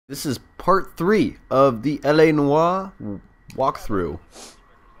This is part 3 of the LA Noire walkthrough.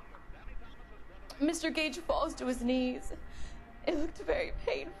 Mr. Gage falls to his knees. It looked very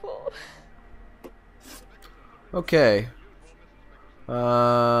painful. Okay.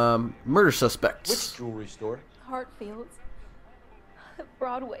 Murder suspects. Which jewelry store? Hartfield's.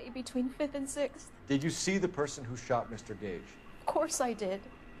 Broadway, between 5th and 6th. Did you see the person who shot Mr. Gage? Of course I did.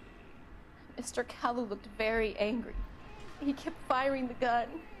 Mr. Kalou looked very angry. He kept firing the gun.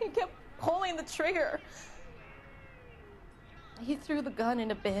 He kept pulling the trigger. He threw the gun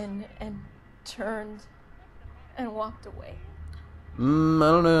in a bin and turned and walked away. I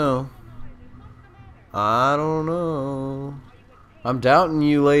don't know. I don't know. I'm doubting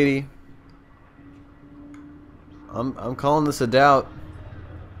you, lady. I'm calling this a doubt.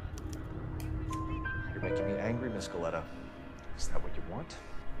 You're making me angry, Miss Galetta. Is that what you want?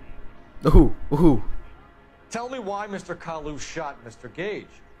 Ooh. Tell me why Mr. Kalou shot Mr. Gage.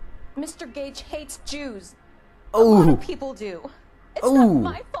 Mr. Gage hates Jews. Oh. A lot of people do. It's not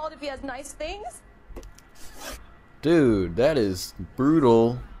my fault if he has nice things. Dude, that is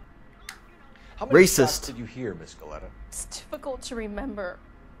brutal. How many Racist. shots did you hear, Miss Galetta? It's difficult to remember.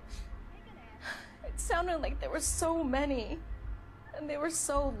 It sounded like there were so many, and they were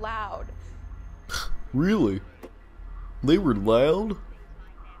so loud. Really? They were loud?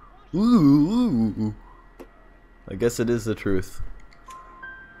 Ooh. I guess it is the truth.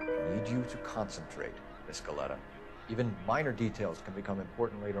 I need you to concentrate, Miss Galetta. Even minor details can become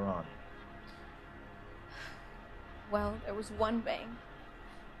important later on. Well, there was one bang,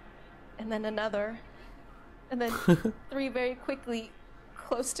 and then another, and then 3 very quickly,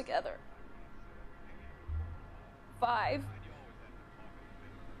 close together. 5.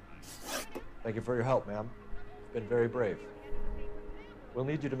 Thank you for your help, ma'am. You've been very brave. We'll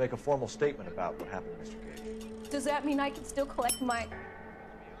need you to make a formal statement about what happened to Mr. Gage. Does that mean I can still collect my...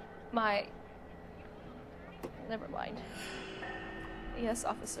 Never mind. Yes,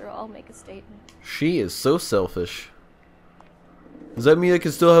 officer, I'll make a statement. She is so selfish. Does that mean I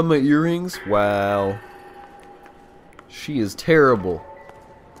can still have my earrings? Wow. She is terrible.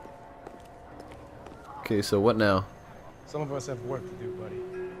 Okay, so what now? Some of us have work to do, buddy.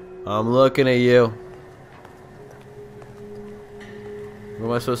 I'm looking at you. What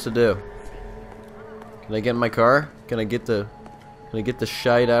am I supposed to do? Can I get in my car? Can I get the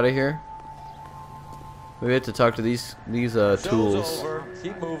shite out of here? We have to talk to these Show's tools. over.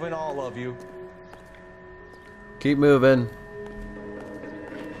 Keep moving, all of you. Keep moving.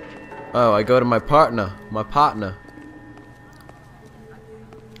 Oh, I go to my partner. My partner.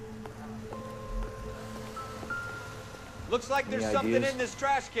 Looks like there's Any something ideas? in this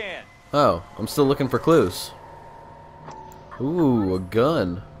trash can. Oh, I'm still looking for clues. Ooh, a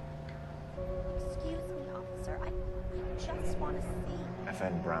gun. Excuse me, officer. I just want to see.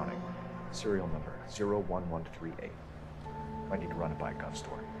 FN Browning. Serial number 01138. Might need to run it by a gun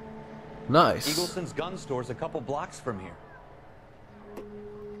store. Nice. Eagleson's gun store's a couple blocks from here.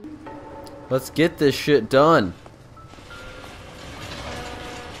 Let's get this shit done.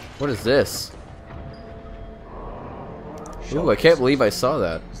 What is this? Ooh, I can't believe I saw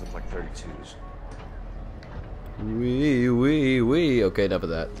that. These look like 32s. Wee. Okay, enough of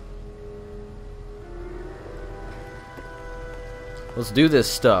that. Let's do this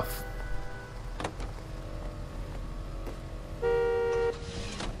stuff.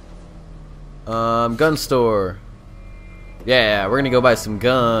 Gun store. Yeah, we're gonna go buy some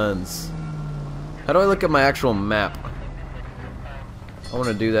guns. How do I look at my actual map? I want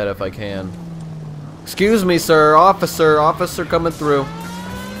to do that if I can. Excuse me, sir. Officer coming through.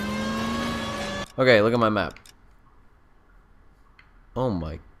 Okay, look at my map. Oh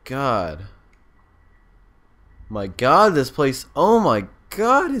my god. My god, this place. Oh my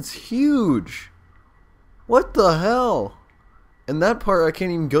god, it's huge. What the hell? And that part I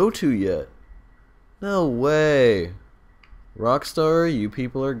can't even go to yet. No way. Rockstar, you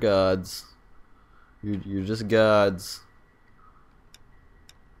people are gods. You're just gods.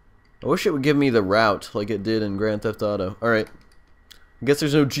 I wish it would give me the route like it did in Grand Theft Auto. Alright. I guess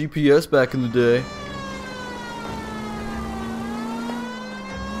there's no GPS back in the day.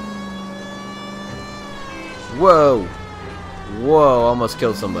 Whoa. Whoa, almost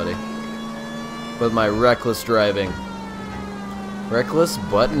killed somebody. With my reckless driving. Reckless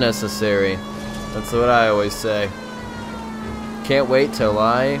but necessary. That's what I always say. Can't wait till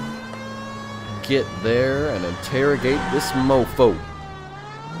I get there and interrogate this mofo.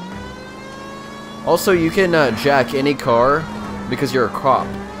 Also, you can jack any car because you're a cop.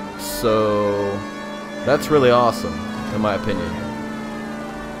 So, that's really awesome, in my opinion.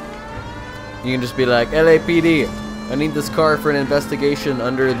 You can just be like, LAPD, I need this car for an investigation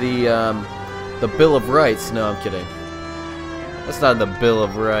under the Bill of Rights. No, I'm kidding. That's not the Bill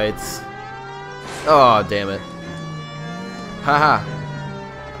of Rights. Oh, damn it. Haha.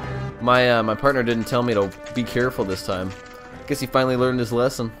 My partner didn't tell me to be careful this time. Guess he finally learned his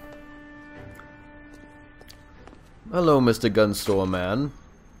lesson. Hello, Mr. Gun Store Man.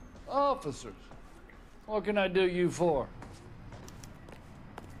 Officers, what can I do you for?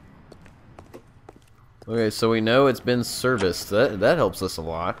 Okay, so we know it's been serviced. That helps us a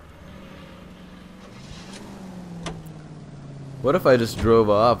lot. What if I just drove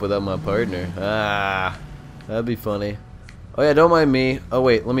off without my partner? Ah, that'd be funny. Oh yeah, don't mind me. Oh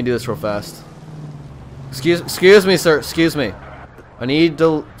wait, let me do this real fast. Excuse me, sir. Excuse me. I need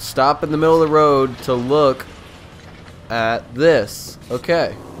to stop in the middle of the road to look at this.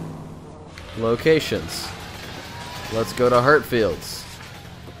 Okay. Locations. Let's go to Hartfield's.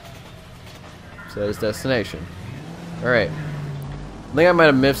 Set his destination. Alright. I think I might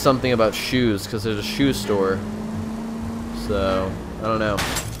have missed something about shoes, because there's a shoe store. So, I don't know.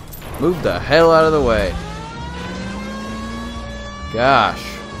 Move the hell out of the way. Gosh.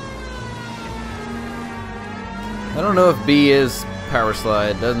 I don't know if B is power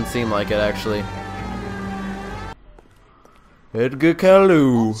slide. Doesn't seem like it, actually. Edgar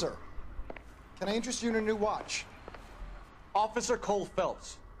Kalou. Officer, can I interest you in a new watch? Officer Cole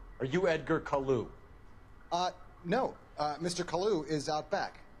Phelps, are you Edgar Kalou? No. Mr. Kalou is out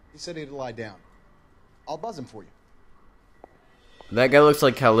back. He said he'd lie down. I'll buzz him for you. That guy looks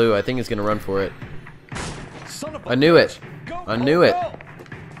like Kalou. I think he's gonna run for it. Son of a I knew it. Go, I knew it. go.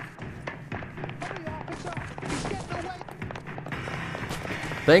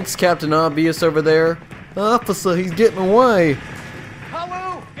 Thanks, Captain Obvious over there. Officer, he's getting away.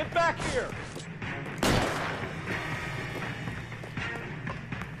 Kalou, get back here.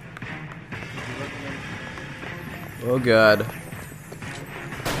 Oh god.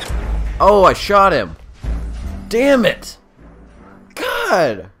 Oh, I shot him. Damn it.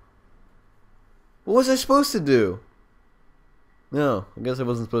 God. What was I supposed to do? No, I guess I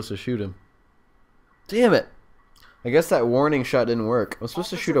wasn't supposed to shoot him. Damn it. I guess that warning shot didn't work. I was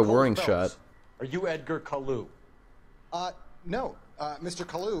supposed to shoot a warning shot. Are you Edgar Kalou? No. Mr.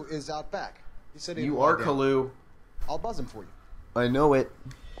 Kalou is out back. He said he'd You lie are down. Kalou. I'll buzz him for you. I know it.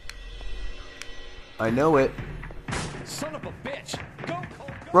 I know it. Son of a bitch. Go, Cole,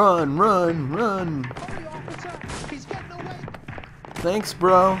 go. Run, run, run. Hurry, officer! He's getting away! Thanks,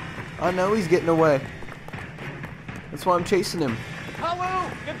 bro. I know he's getting away. That's why I'm chasing him.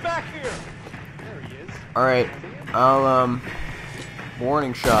 Kalou, get back here. There he is. Alright. I'll,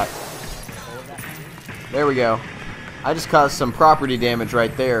 warning shot. There we go. I just caused some property damage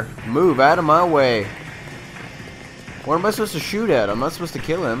right there. Move out of my way. What am I supposed to shoot at? I'm not supposed to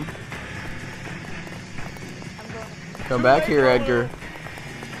kill him. Come back here, Edgar.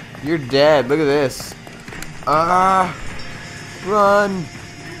 You're dead. Look at this. Ah! Run!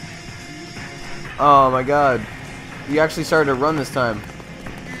 Oh my god. You actually started to run this time.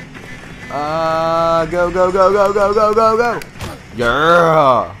 Go, go, go, go, go, go, go, go!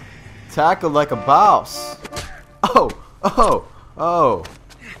 Yeah! Tackle like a boss. Oh! Oh! Oh!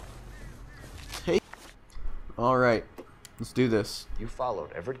 Hey. Alright. Let's do this. You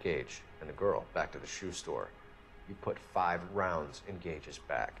followed Everett Gage and the girl back to the shoe store. You put 5 rounds in Gage's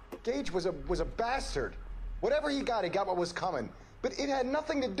back. Gage was a bastard. Whatever he got what was coming. But it had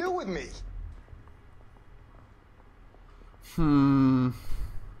nothing to do with me. I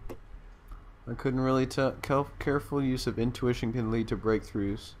couldn't really tell. Careful use of intuition can lead to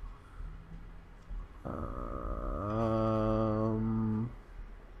breakthroughs.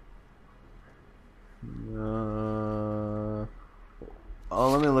 Oh,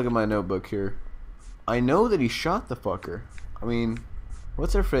 let me look at my notebook here. I know that he shot the fucker. I mean,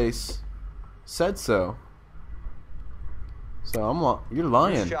 what's her face? Said so. So you're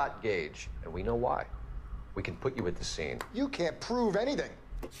lying. You shot Gage, and we know why. We can put you at the scene. You can't prove anything.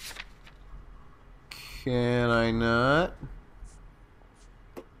 Can I not?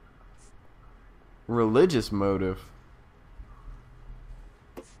 Religious motive.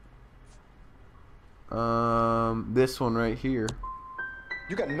 This one right here.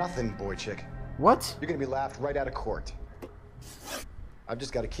 You got nothing, boy chick. What? You're gonna be laughed right out of court. I've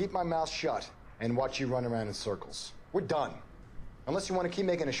just got to keep my mouth shut and watch you run around in circles. We're done. Unless you want to keep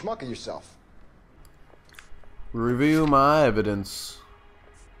making a schmuck of yourself. Review my evidence.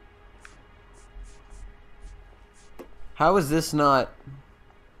 How is this not...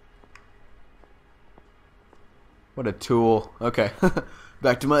 What a tool. Okay.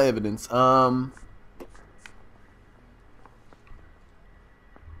 Back to my evidence.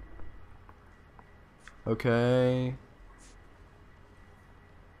 Okay.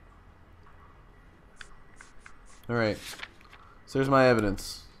 Alright. So there's my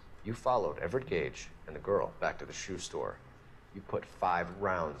evidence. You followed Everett Gage and the girl back to the shoe store. You put 5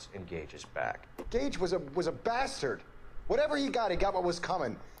 rounds in Gage's back. Gage was a bastard. Whatever he got what was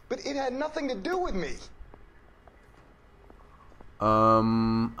coming. But it had nothing to do with me.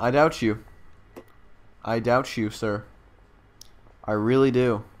 I doubt you. I doubt you, sir. I really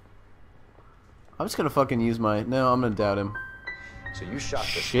do. I'm just gonna fucking use my... No, I'm gonna doubt him. So you shot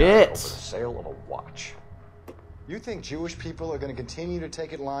this guy Shit. over the sale of a watch. You think Jewish people are going to continue to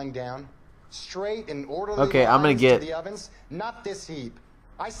take it lying down? Straight and orderly Okay, I'm gonna lines get... to the ovens? Not this heap.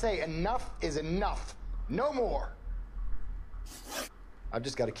 I say enough is enough. No more. I've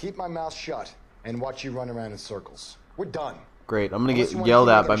just got to keep my mouth shut and watch you run around in circles. We're done. Great, I'm gonna Unless get you wanna yelled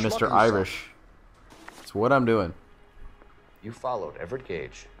keep at by making a schmuck Mr. of yourself. Irish. That's what I'm doing. You followed Everett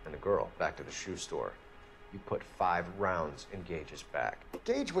Gage and the girl back to the shoe store. You put 5 rounds in Gage's back.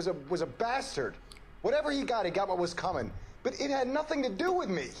 Gage was a bastard. Whatever he got what was coming. But it had nothing to do with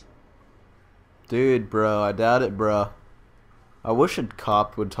me. Dude, bro, I doubt it, bro. I wish a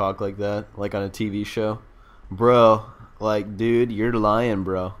cop would talk like that, like on a TV show. Bro, like, dude, you're lying,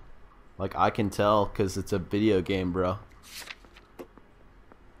 bro. Like, I can tell, because it's a video game, bro.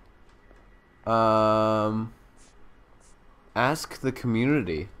 Ask the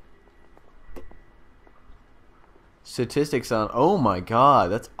community. Statistics on... Oh my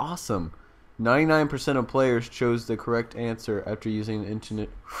god, that's awesome. 99% of players chose the correct answer after using the internet.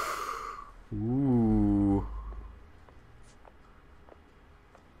 Ooh.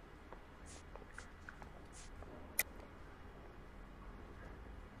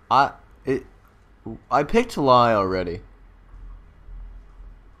 I picked lie already.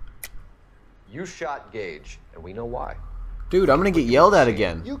 You shot Gage, and we know why. Dude, I'm gonna get yelled at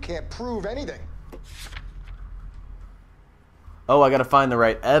again. You can't prove anything. Oh, I gotta find the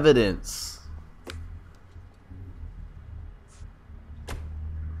right evidence.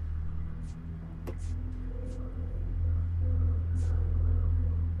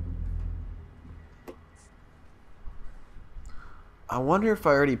 I wonder if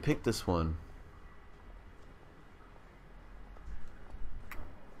I already picked this one.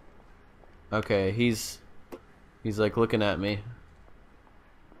 Okay, he's like looking at me.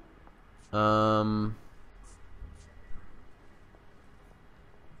 Did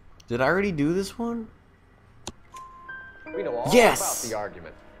I already do this one? We know all Yes! about the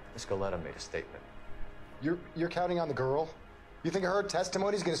argument. Miss Goleta made a statement. You're counting on the girl? You think her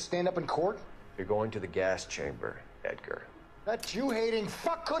testimony's gonna stand up in court? You're going to the gas chamber, Edgar. That Jew-hating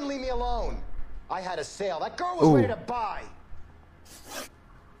fuck couldn't leave me alone. I had a sale. That girl was Ooh. ready to buy.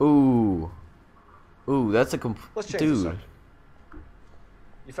 Ooh. Ooh, that's a Let's change the dude. subject.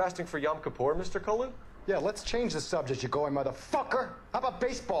 You fasting for Yom Kippur, Mr. Kalou? Yeah, let's change the subject, you going motherfucker. How about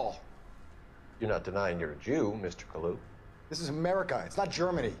baseball? You're not denying you're a Jew, Mr. Kalou. This is America. It's not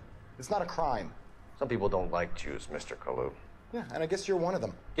Germany. It's not a crime. Some people don't like Jews, Mr. Kalou. Yeah, and I guess you're one of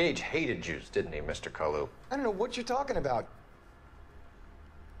them. Gage hated Jews, didn't he, Mr. Kalou? I don't know what you're talking about.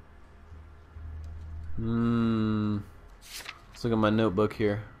 Let's look at my notebook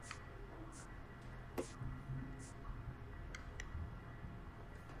here.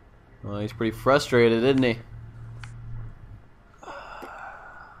 Well, he's pretty frustrated, isn't he?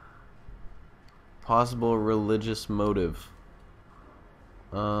 Possible religious motive.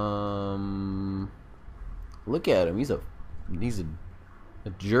 Look at him. He's a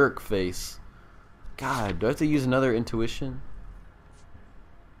jerk face. God, do I have to use another intuition?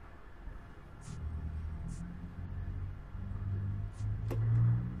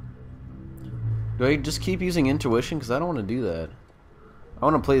 Do I just keep using intuition? Because I don't want to do that. I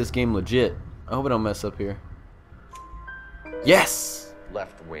want to play this game legit. I hope I don't mess up here. Yes!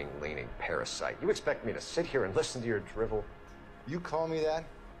 Left-wing leaning parasite. You expect me to sit here and listen to your drivel? You call me that?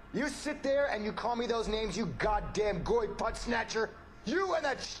 You sit there and you call me those names, you goddamn goy butt snatcher? You and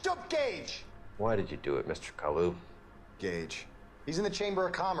that stup Gage! Why did you do it, Mr. Kalou? Gage. He's in the Chamber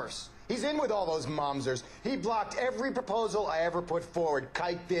of Commerce. He's in with all those momsers. He blocked every proposal I ever put forward.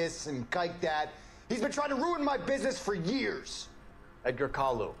 Kike this and kike that. He's been trying to ruin my business for years. Edgar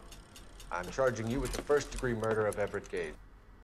Kalou, I'm charging you with the first-degree murder of Everett Gage.